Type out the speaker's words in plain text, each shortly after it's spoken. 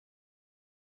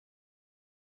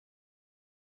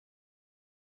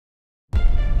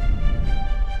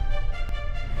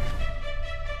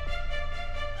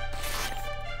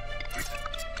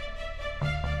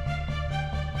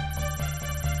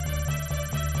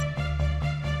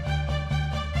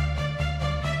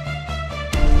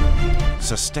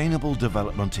Sustainable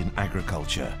development in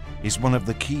agriculture is one of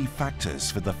the key factors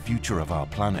for the future of our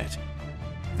planet.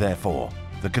 Therefore,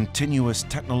 the continuous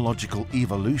technological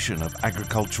evolution of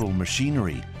agricultural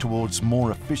machinery towards more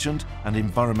efficient and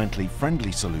environmentally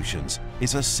friendly solutions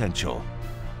is essential.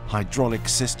 Hydraulic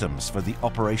systems for the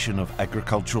operation of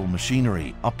agricultural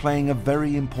machinery are playing a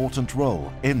very important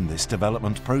role in this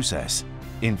development process.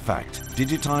 In fact,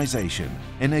 digitization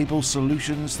enables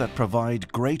solutions that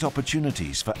provide great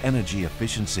opportunities for energy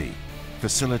efficiency,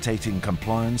 facilitating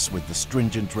compliance with the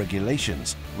stringent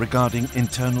regulations regarding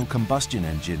internal combustion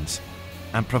engines,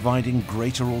 and providing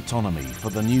greater autonomy for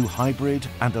the new hybrid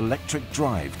and electric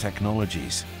drive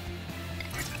technologies.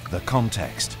 The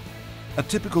context. A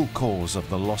typical cause of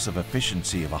the loss of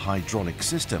efficiency of a hydraulic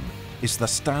system is the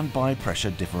standby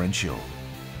pressure differential.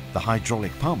 The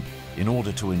hydraulic pump, in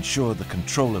order to ensure the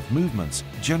control of movements,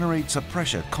 generates a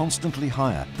pressure constantly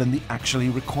higher than the actually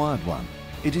required one.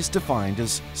 It is defined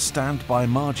as standby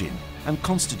margin and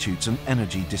constitutes an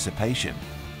energy dissipation.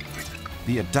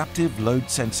 The adaptive load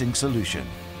sensing solution.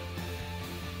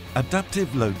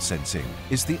 Adaptive load sensing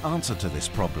is the answer to this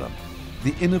problem.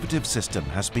 The innovative system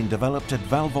has been developed at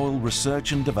Valvoil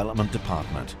Research and Development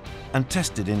Department and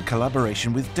tested in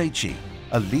collaboration with Dieci,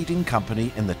 a leading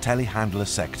company in the telehandler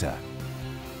sector.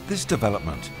 This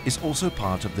development is also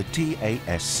part of the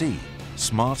TASC,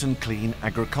 Smart and Clean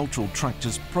Agricultural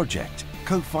Tractors project,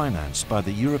 co-financed by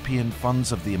the European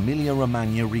funds of the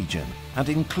Emilia-Romagna region and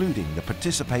including the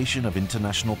participation of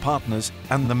international partners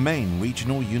and the main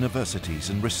regional universities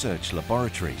and research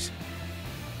laboratories.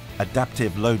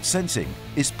 Adaptive load sensing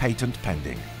is patent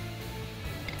pending.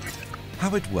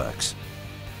 How it works.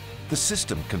 The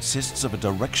system consists of a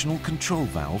directional control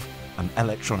valve, an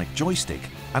electronic joystick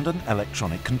and an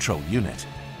electronic control unit.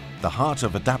 The heart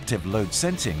of adaptive load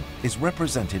sensing is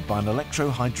represented by an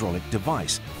electro-hydraulic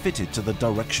device fitted to the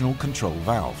directional control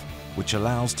valve, which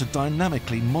allows to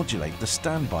dynamically modulate the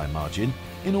standby margin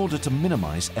in order to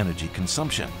minimize energy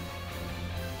consumption.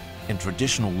 In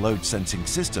traditional load sensing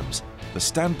systems, the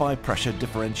standby pressure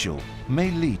differential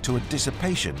may lead to a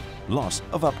dissipation, loss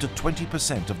of up to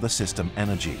 20% of the system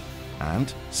energy.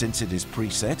 And, since it is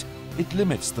preset, it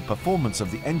limits the performance of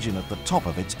the engine at the top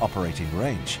of its operating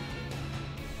range.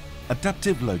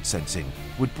 Adaptive load sensing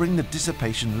would bring the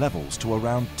dissipation levels to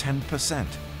around 10%,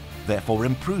 therefore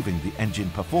improving the engine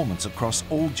performance across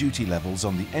all duty levels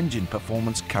on the engine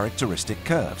performance characteristic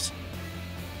curves.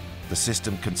 The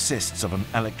system consists of an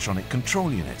electronic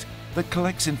control unit that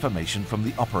collects information from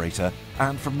the operator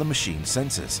and from the machine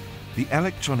sensors. The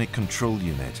electronic control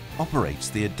unit operates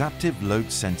the adaptive load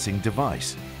sensing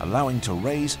device, allowing to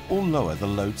raise or lower the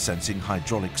load sensing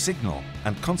hydraulic signal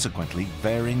and consequently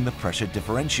varying the pressure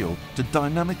differential to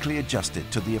dynamically adjust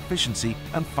it to the efficiency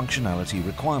and functionality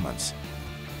requirements.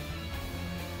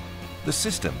 The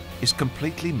system is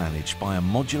completely managed by a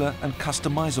modular and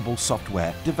customizable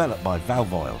software developed by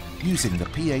Valvoil using the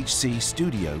PHC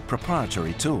Studio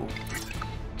proprietary tool.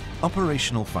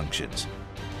 Operational functions.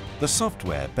 The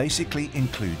software basically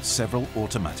includes several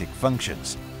automatic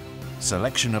functions,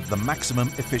 selection of the maximum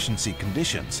efficiency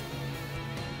conditions,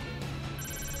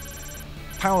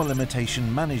 power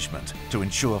limitation management to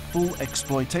ensure full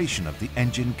exploitation of the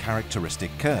engine characteristic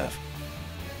curve,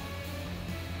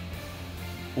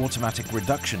 automatic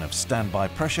reduction of standby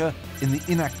pressure in the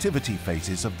inactivity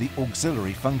phases of the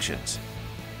auxiliary functions.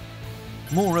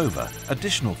 Moreover,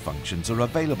 additional functions are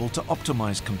available to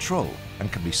optimize control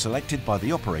and can be selected by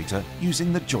the operator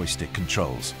using the joystick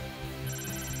controls.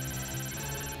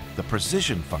 The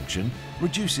precision function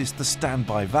reduces the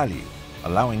standby value,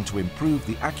 allowing to improve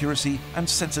the accuracy and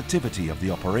sensitivity of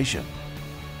the operation.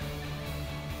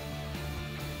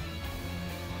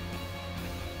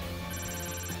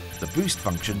 The boost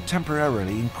function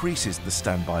temporarily increases the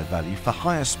standby value for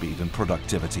higher speed and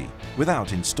productivity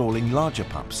without installing larger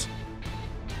pumps.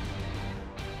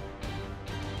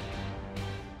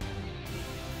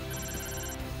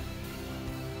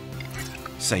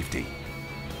 Safety.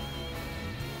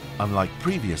 Unlike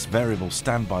previous variable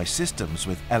standby systems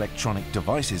with electronic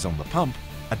devices on the pump,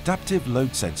 adaptive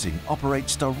load sensing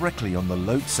operates directly on the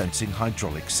load sensing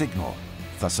hydraulic signal,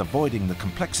 thus avoiding the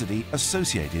complexity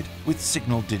associated with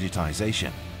signal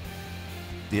digitization.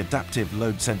 The adaptive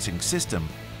load sensing system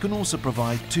can also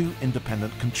provide two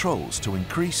independent controls to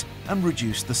increase and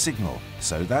reduce the signal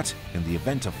so that, in the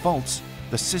event of faults,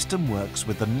 the system works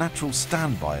with the natural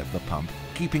standby of the pump,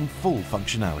 keeping full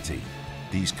functionality.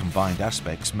 These combined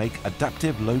aspects make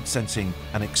adaptive load sensing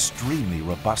an extremely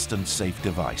robust and safe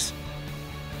device.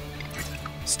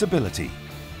 Stability.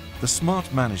 The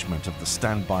smart management of the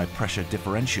standby pressure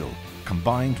differential,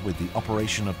 combined with the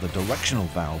operation of the directional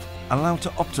valve allow to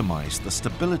optimize the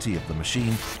stability of the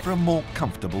machine for a more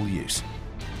comfortable use.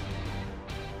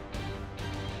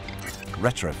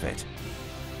 Retrofit.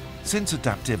 Since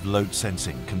adaptive load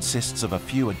sensing consists of a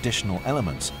few additional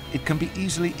elements, it can be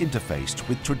easily interfaced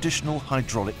with traditional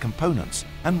hydraulic components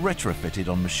and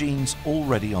retrofitted on machines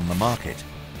already on the market,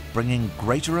 bringing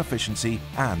greater efficiency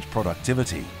and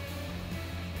productivity.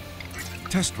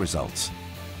 Test results.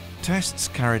 Tests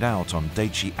carried out on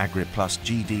Dieci Agriplus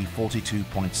GD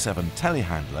 42.7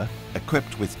 Telehandler,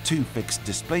 equipped with 2 fixed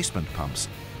displacement pumps,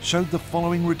 showed the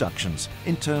following reductions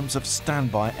in terms of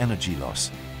standby energy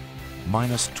loss: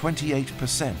 minus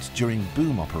 28% during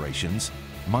boom operations,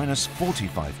 minus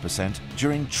 45%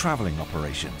 during travelling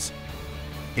operations.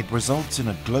 It results in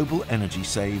a global energy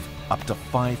save up to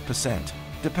 5%,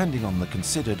 depending on the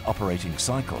considered operating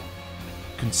cycle.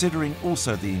 Considering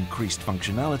also the increased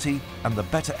functionality and the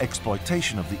better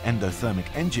exploitation of the endothermic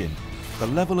engine, the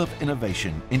level of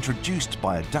innovation introduced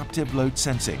by adaptive load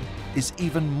sensing is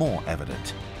even more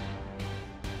evident.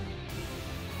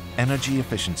 Energy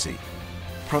efficiency,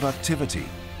 productivity,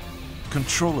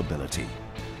 controllability,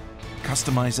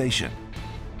 customization,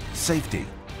 safety,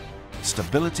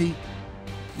 stability,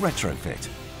 retrofit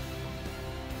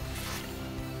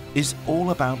is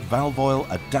all about Valve Oil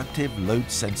Adaptive Load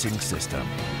Sensing System.